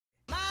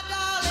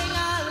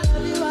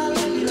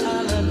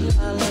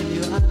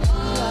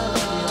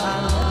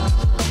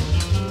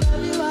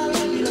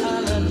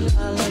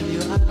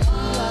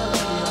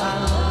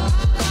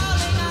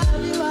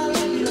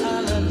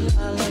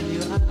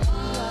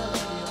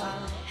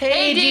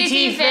Hey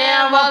DT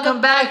fam, welcome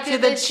back to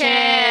the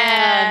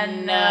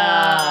channel.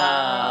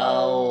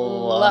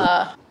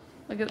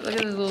 Look at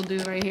this little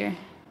dude right here.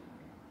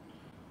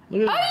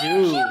 Look at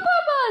this dude.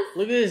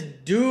 Look at this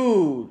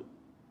dude.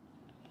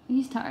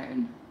 He's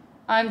tired.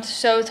 I'm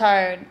so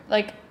tired.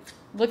 Like,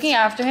 looking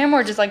after him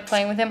or just like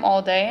playing with him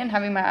all day and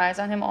having my eyes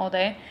on him all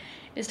day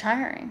is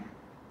tiring.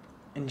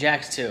 And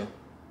Jax too.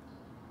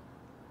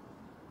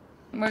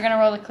 We're gonna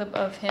roll a clip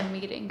of him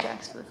meeting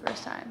Jax for the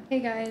first time. Hey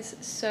guys,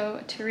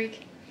 so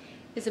Tarq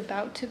is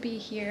about to be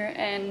here,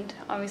 and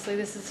obviously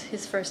this is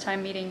his first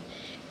time meeting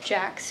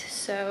Jax,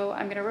 so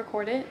I'm gonna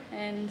record it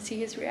and see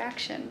his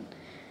reaction.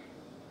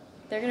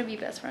 They're gonna be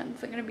best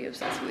friends. They're gonna be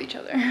obsessed with each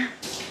other.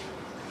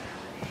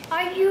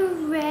 Are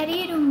you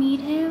ready to meet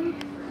him?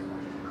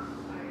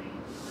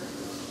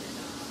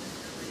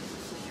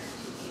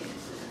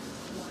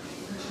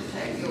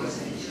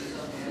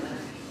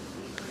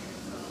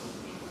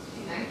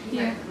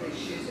 Yeah.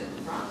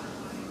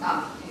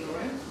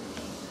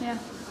 Yeah.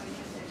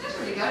 Doesn't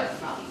really go to the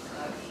front,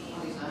 though,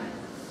 on his own.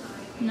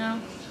 No.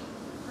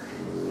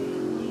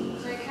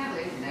 So you can't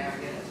leave him there, I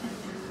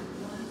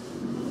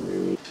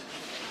guess.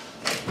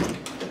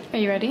 Are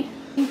you ready?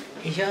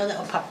 He's your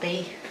little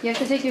puppy. You have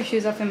to take your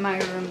shoes off in my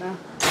room though,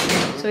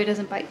 so he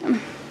doesn't bite them.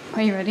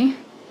 Are you ready?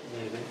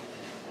 Maybe.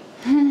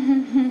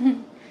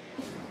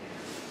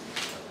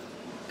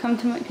 Come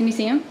to my, can you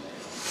see him?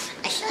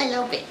 I saw a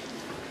little bit.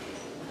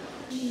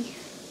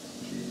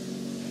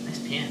 Nice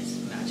pants,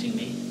 matching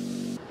me.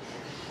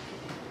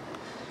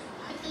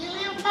 It's a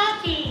little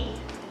puppy.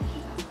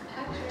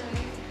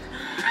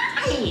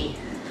 Hi.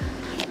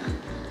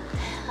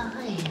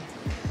 Hi.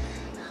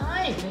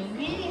 Hi,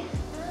 baby.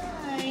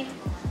 Hi.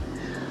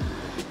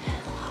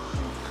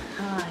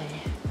 Hi.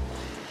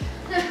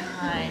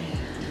 Hi.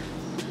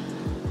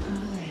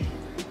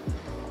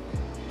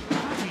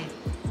 Hi.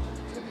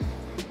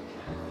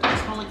 Do I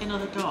smell like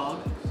another dog?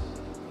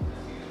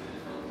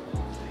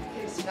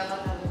 You smell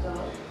another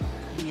dog.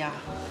 Yeah.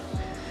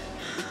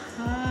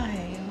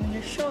 Hi. Oh,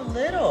 you're so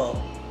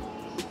little.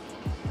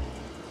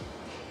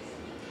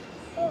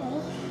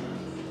 Oh.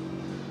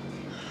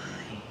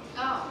 Hi.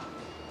 Oh,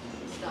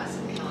 it's nice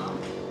and calm.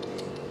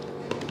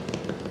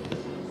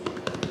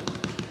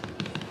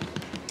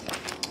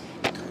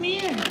 Come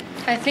here.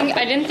 I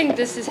didn't think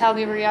this is how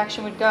the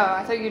reaction would go.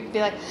 I thought you'd be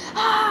like,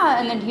 ah,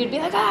 and then he'd be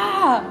like,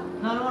 ah.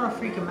 No, I don't want to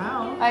freak him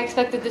out. I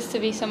expected this to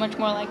be so much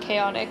more like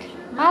chaotic.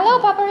 Hello,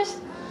 puppers.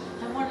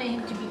 I wanted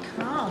him to be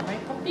calm,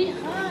 right, puppy?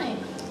 Hi.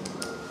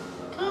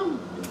 Come.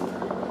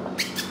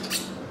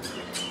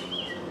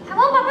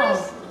 Hello,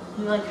 puppers.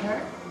 You like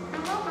her?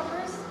 Hello,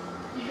 puppers.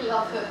 You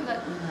love her.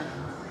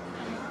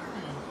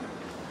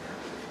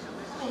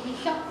 Oh, he's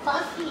so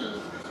fluffy.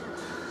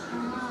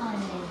 Hi.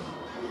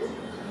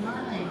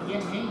 Hi.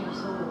 Yeah, hey, you're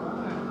so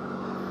warm.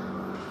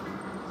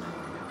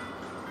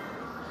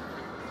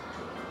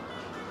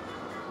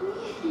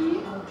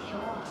 Oh,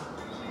 sure.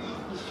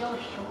 He's so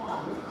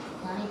short.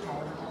 Hi,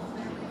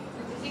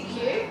 Is he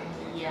cute?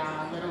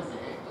 Yeah, a little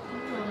bit. I'm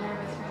a little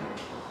nervous right now.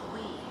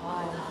 Oh,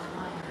 hi.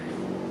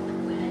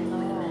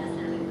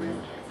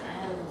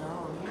 Hello.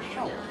 You're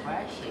so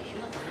precious. You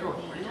look a little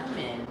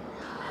human.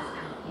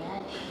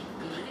 Yes.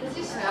 Does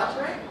he smell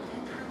great?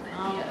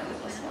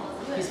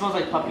 He smells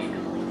like puppy.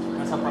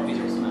 That's how puppies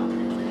will smell.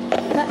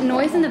 That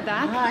noise in the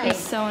back Hi. is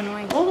so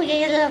annoying. Oh,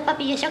 yeah, little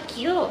puppy. You're so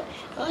cute.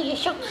 Oh, you're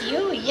so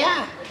cute.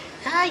 Yeah.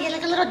 Hi, you're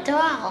like a little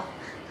doll.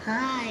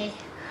 Hi.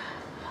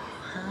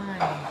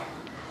 Hi.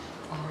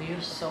 Oh,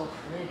 you're so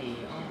pretty.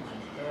 Oh, my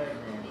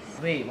goodness.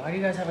 Wait, why do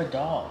you guys have a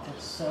doll?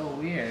 That's so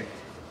weird.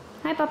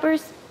 Hi,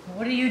 puppers.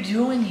 What are you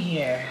doing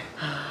here?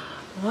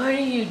 What are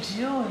you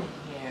doing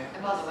here?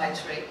 And by the way,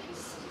 Tarq,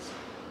 his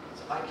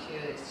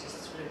IQ is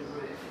just through the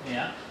roof.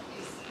 Yeah.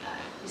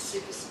 He's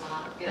super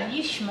smart. Are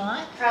you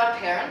smart? Proud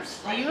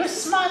parents. Are you a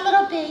smart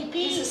little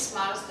baby? He's the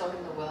smartest dog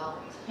in the world.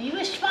 Are you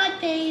a smart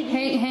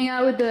baby? Hang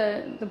out with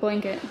the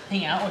blanket.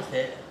 Hang out with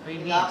it. What do you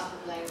He mean? loves the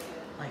blanket.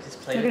 Like just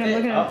play Look with at him, it?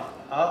 look at him.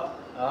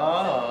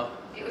 Oh.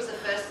 It was the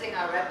first thing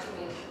I wrapped him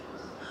in.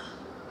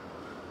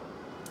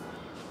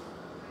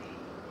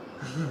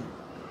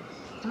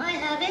 Can I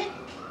have it?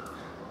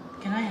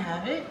 Can I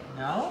have it?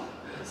 No?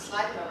 I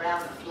slide him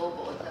around the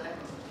floorboard though.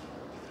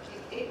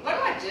 What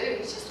do I do?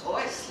 He's just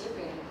always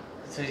slipping.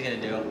 That's what he's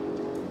gonna do.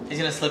 He's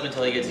gonna slip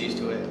until he gets used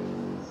to it.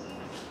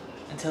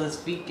 Until his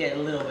feet get a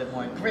little bit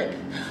more grip.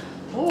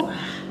 Ooh.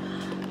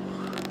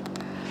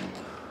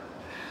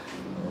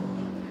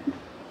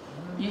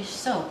 You're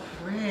so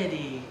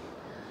pretty.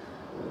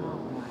 Oh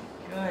my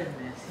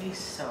goodness, he's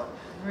so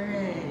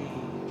pretty.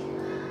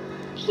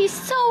 He's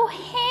so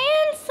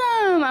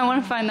handsome. I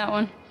want to find that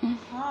one.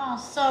 Oh,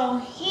 so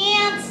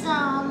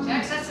handsome.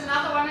 Jax, that's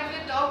another one of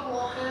your dog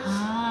walkers.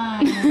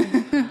 Hi.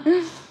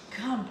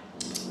 Come.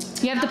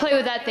 You have to play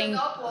with that thing.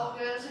 Dog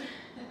walkers.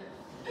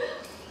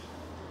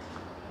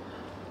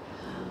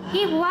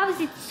 He loves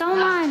it so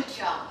Loves much. to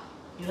jump.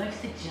 He likes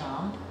to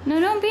jump. No,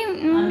 don't be.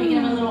 I'm making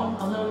him a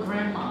little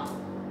grandma.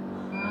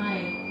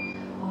 Hi.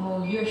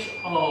 Oh,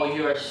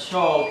 you're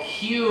so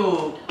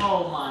cute.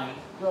 Oh my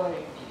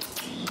goodness.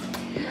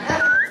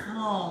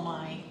 Oh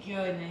my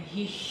goodness,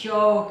 he's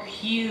so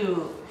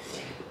cute.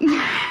 Dude,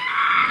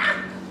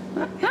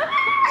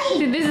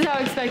 this is how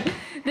I expect.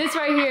 This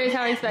right here is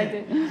how I expect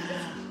it. Now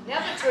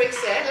that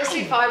Tarq's there, let's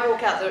see if I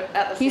walk out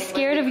the He's thing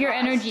scared with of your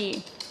class.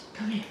 energy.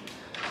 Come here.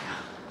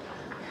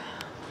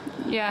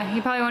 Yeah, he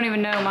probably won't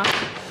even know, Mom.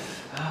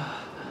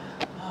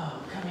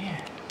 Oh, come here.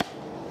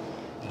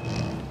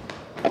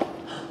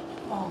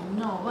 Oh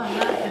no, what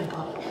happened,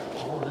 Pop?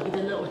 Oh, look at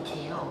the little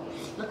tail.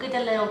 Look at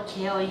the little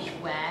tail, he's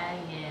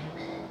wagging.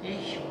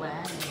 He's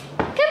wagging.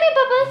 Come here,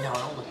 Bubbles. No,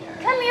 don't look at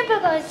her. Come here,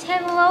 Bubbles.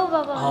 Hello,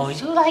 Bubbles. Oh,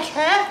 you like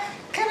her?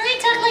 Can I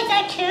talk like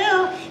that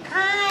too?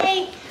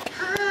 Hi,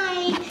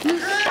 hi,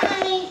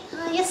 hi.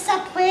 Oh, you're so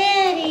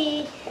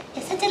pretty.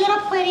 You're such a little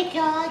pretty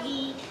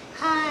doggy.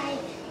 Hi,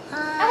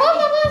 hi. Hello,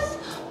 Bubbles.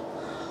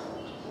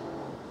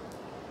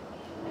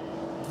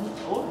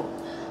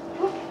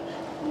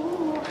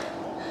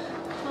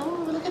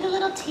 Oh, look at the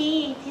little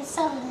teeth. He's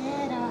so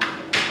little.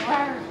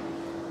 Rawr,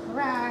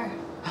 rawr.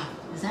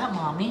 Is that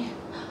mommy?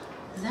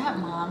 Is that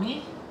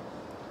mommy?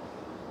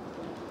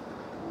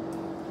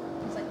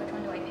 He's like, which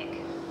one do I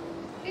pick?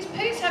 His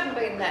peas haven't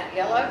been that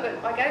yellow,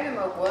 but I gave him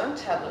a worm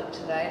tablet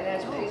today, and now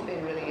his peas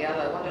been really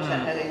yellow. I wonder if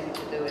that had anything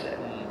to do with it.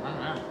 I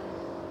don't know.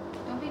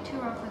 Don't be too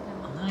rough with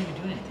him. I'm not even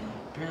doing anything.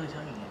 I'm barely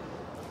talking to you.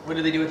 What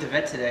did they do at the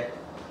vet today?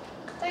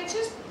 They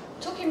just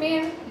took him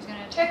in, He's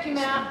gonna checked him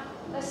out.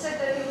 They said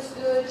that he was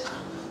good.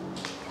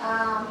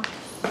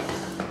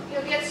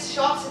 He'll get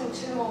shots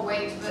in 2 more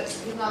weeks, but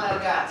he's not allowed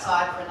to go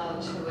outside for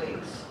another 2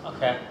 weeks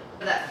Okay.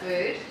 for that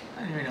food I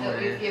don't even know that what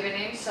it we've is. given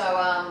him. So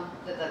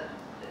that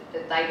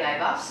they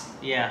gave us.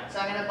 Yeah. So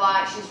I'm going to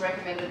buy. She's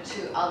recommended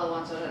 2 other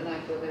ones. I don't know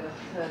if you've ever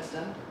heard of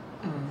them.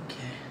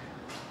 Okay.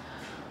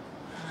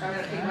 So I'm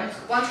going to pick one.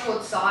 One's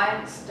called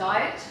Science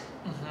Diet,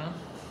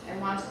 Mm-hmm.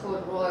 and one's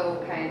called Royal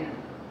Canin.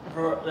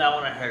 That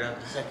one I heard of.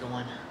 The second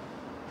one.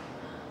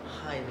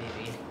 Hi,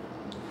 baby.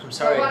 I'm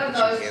So sorry. one I of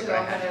put you those here, 2 but I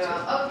I'm had going to. to.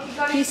 Oh, he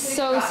got his He's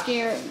so toothbrush.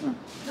 scared.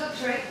 Look,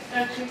 Trick,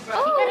 got a toothbrush.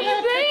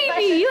 Oh,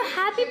 baby, you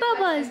happy,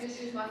 Bubbles?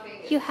 Just use my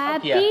fingers. You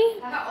happy?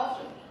 Yeah. How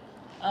often?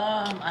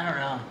 I don't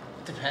know.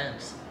 It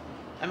depends.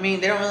 I mean,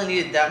 they don't really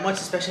need it that much,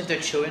 especially if they're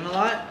chewing a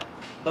lot.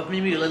 But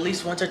maybe at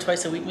least once or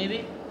twice a week,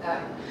 maybe.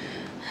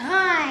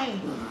 Hi.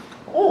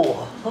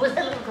 Oh, what was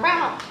that little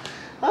growl?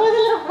 What was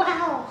that little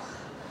growl?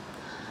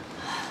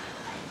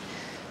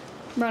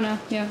 Rana,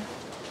 yeah.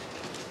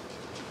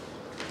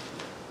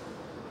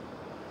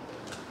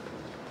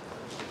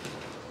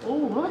 Oh,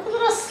 what was the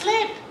little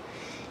slip?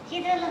 He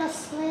did a little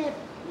slip.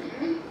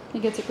 He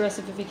gets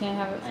aggressive if he can't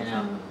have it for I know.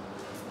 fun.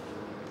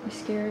 He's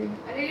scary.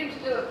 I need him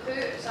to do a poo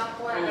at some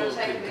point. I'm going to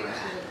take him to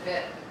the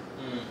vet.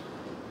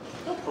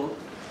 No poop.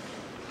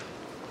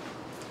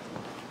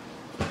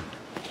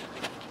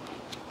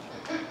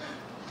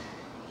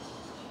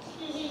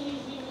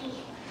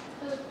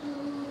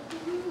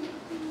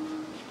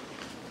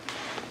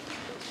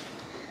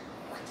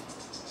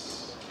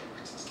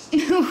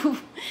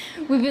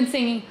 We've been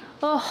singing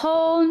a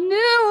whole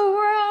new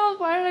world.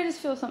 Why did I just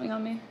feel something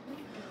on me?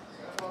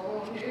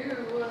 Oh, new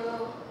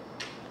world.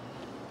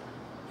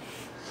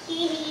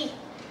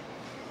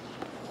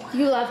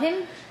 You love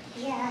him?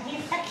 Yeah,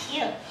 he's so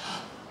cute.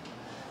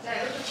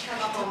 Dad, look what's come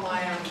up on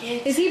my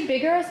Is he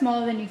bigger or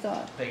smaller than you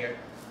thought? Bigger.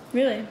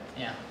 Really?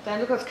 Yeah. Dad,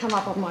 look what's come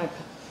up on my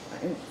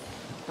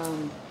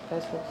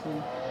Facebook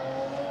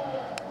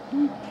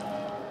thing.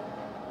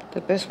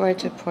 The best way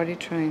to potty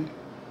train.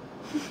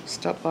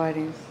 Stop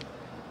biting.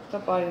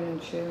 Stop biting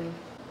and chewing.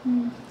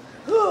 You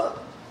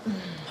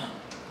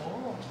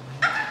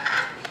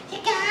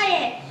got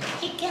it.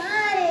 You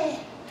got it.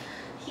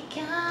 You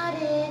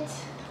got it.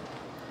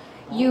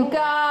 You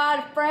got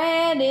a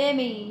friend in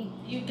me.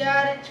 You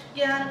got it.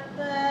 You got it,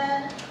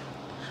 bud.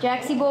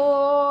 Jaxie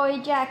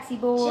boy, Jaxie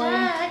boy.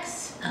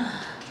 Jax.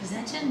 Is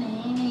that your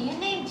name? Your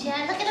name, Jax.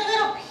 Look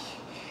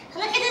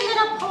at the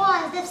little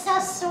paws. They're so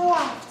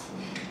soft.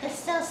 They're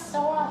so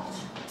soft.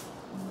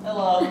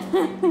 Hello.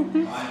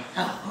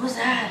 Oh, who's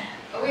that?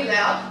 Are we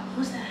loud?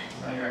 Who's that?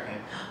 No, you're okay.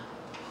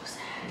 Who's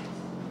that?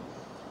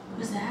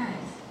 Who's that?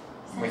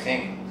 We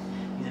think.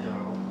 He's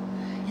adorable.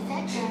 Is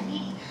that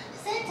Daddy?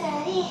 Is that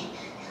Daddy?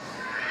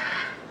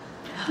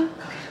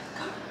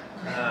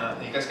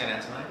 Are you guys going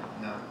out tonight?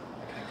 No.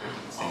 Okay, good.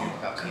 See you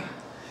about me.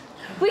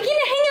 We can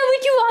hang out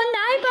with you all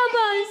night,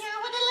 Bubbles. Hang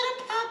out with a little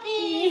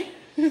puppy.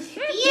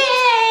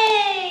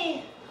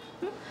 Yay!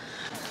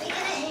 We're gonna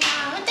hang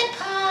out with the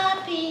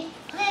puppy.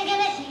 We're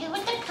gonna hang out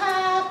with the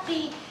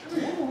puppy.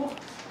 Ooh,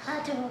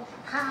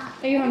 how?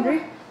 Are you hungry?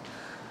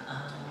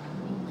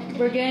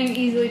 We're getting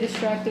easily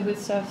distracted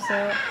with stuff,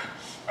 so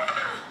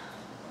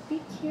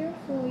be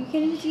careful. You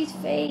can hit his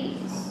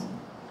face.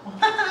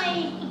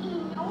 Hi.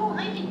 Oh,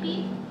 hi,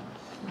 baby.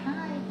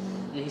 Hi.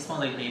 Yeah, he smells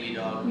like baby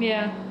dog.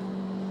 Yeah.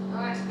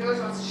 Alright, Girls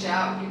wants to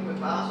shower. Give him a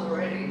bath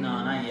already.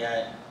 No, not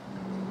yet.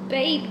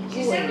 Babe.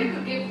 She said we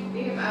could give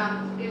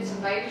him get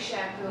some baby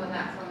shampoo and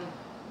that from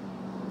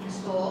the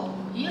store.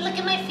 You look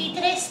at my feet.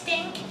 Did I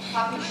stink?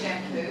 Puppy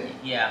shampoo.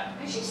 Yeah.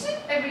 And she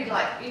said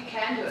you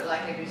can do it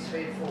like every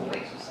 3 to 4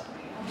 weeks or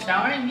something. I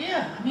Showering?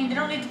 Yeah. I mean, they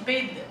don't need to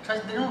bathe.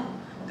 Trust, they don't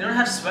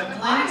have sweat I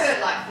glands.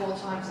 heard like 4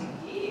 times a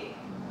year.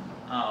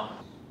 Oh.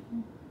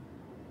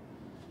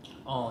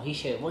 Oh, he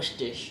said, "What's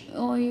this?"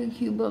 Oh, you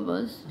cute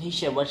bubbles. He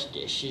said, "What's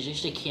this? Is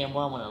this the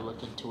camera? I want to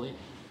look into it."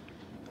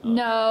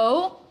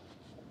 No.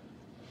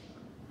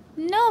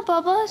 No,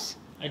 Bubbles.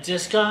 I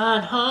just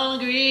got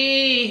hungry.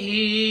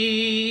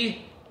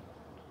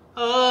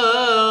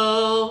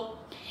 Oh.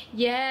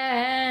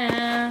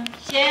 Yeah.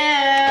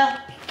 Yeah.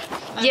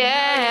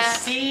 Yeah. You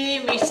see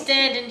me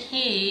standing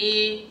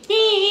here.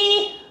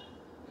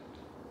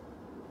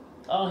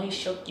 Oh, he's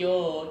so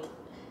cute.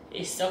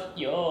 He's so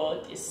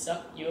cute. He's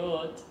so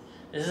cute.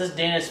 This is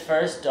Dana's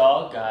first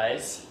dog,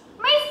 guys.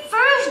 My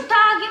first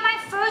dog, you're my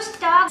first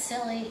dog.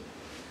 Silly.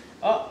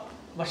 Oh,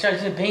 watch out!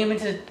 He's gonna bang him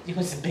into. He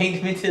wants to bang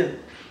him into the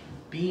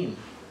beam.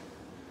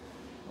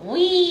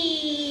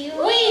 Wee!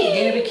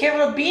 Dana, be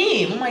careful of the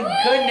beam. Oh my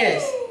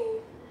goodness!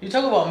 You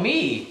talk about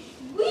me.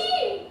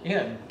 Wee! You're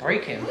gonna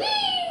break him.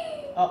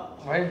 Oh,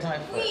 right into my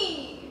foot.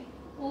 Wee!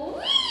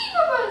 Wee,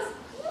 Bubbles!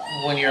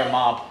 When you're a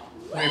mob.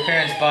 When your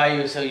parents buy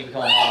you so you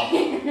become a mob.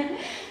 Wee!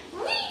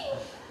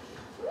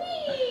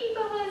 Wee,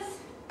 Bubbles!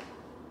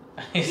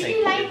 He's Did like,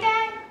 you like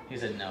that? He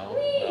said no.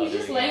 Wee! No, He's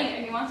just do it laying again.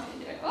 there. He wants me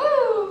to do it.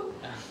 Ooh.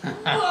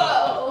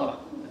 Whoa!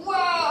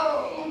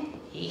 Whoa!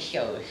 He's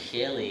so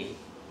silly.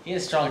 He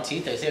has strong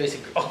teeth though. See how he's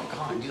like, oh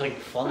god, you like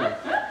flung him.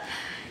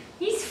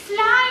 He's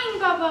flying,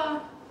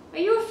 Bubba. Are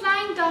you a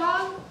flying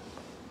dog?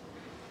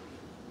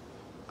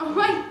 Oh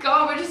my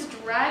god, we're just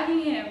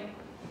dragging him.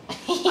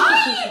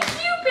 Oh, you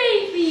cute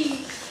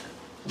baby!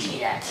 Give me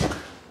that.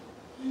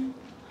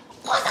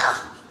 What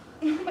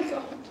the? Oh my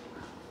god.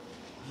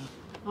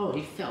 Oh,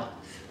 he fell.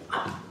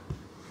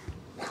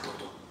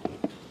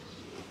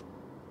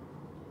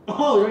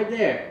 Oh, right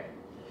there.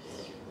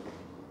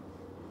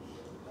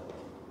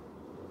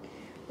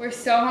 We're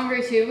so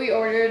hungry too. We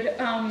ordered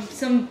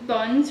some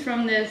buns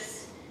from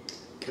this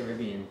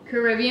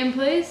Caribbean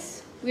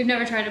place. We've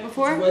never tried it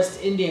before. It's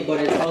West Indian, but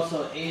it's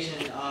also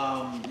Asian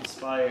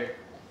inspired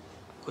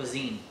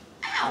cuisine.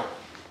 Ow.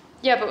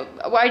 Yeah,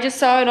 but I just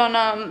saw it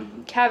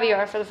on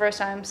Caviar for the first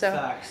time, so.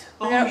 Facts.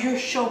 We're Oh, gonna- you're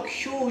so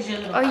cute, you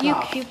little Are you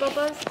cop. cute,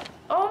 Bubba?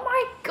 Oh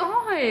my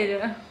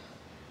god!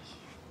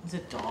 He's a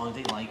dog.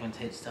 They like when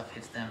stuff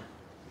hits them.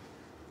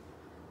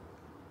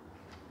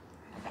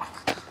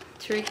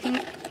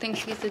 Tariq thinks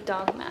he's the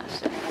dog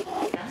master.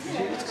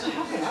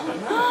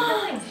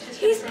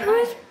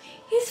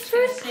 His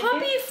first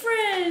puppy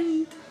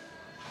friend!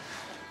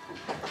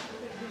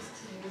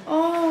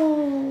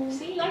 Oh.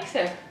 See, he likes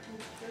her.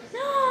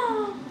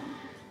 No.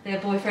 They're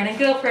boyfriend and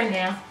girlfriend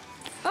now.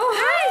 Oh,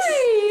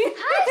 hi!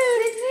 Hi,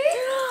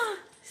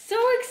 Sydney! So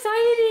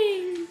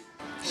exciting!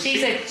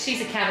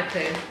 She's a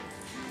cavapoo.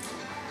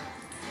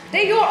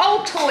 They're your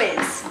old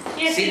toys.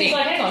 Yeah, Sydney's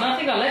like, hang on, I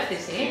think I left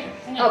this here.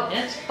 Hang on a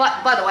minute.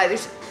 But by the way,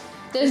 this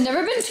There's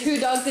never been 2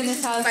 dogs in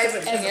this house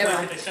Favourite thing ever.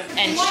 ever.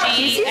 And This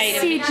she is ate a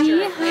Sydney.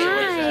 picture of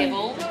Hi.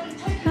 kibble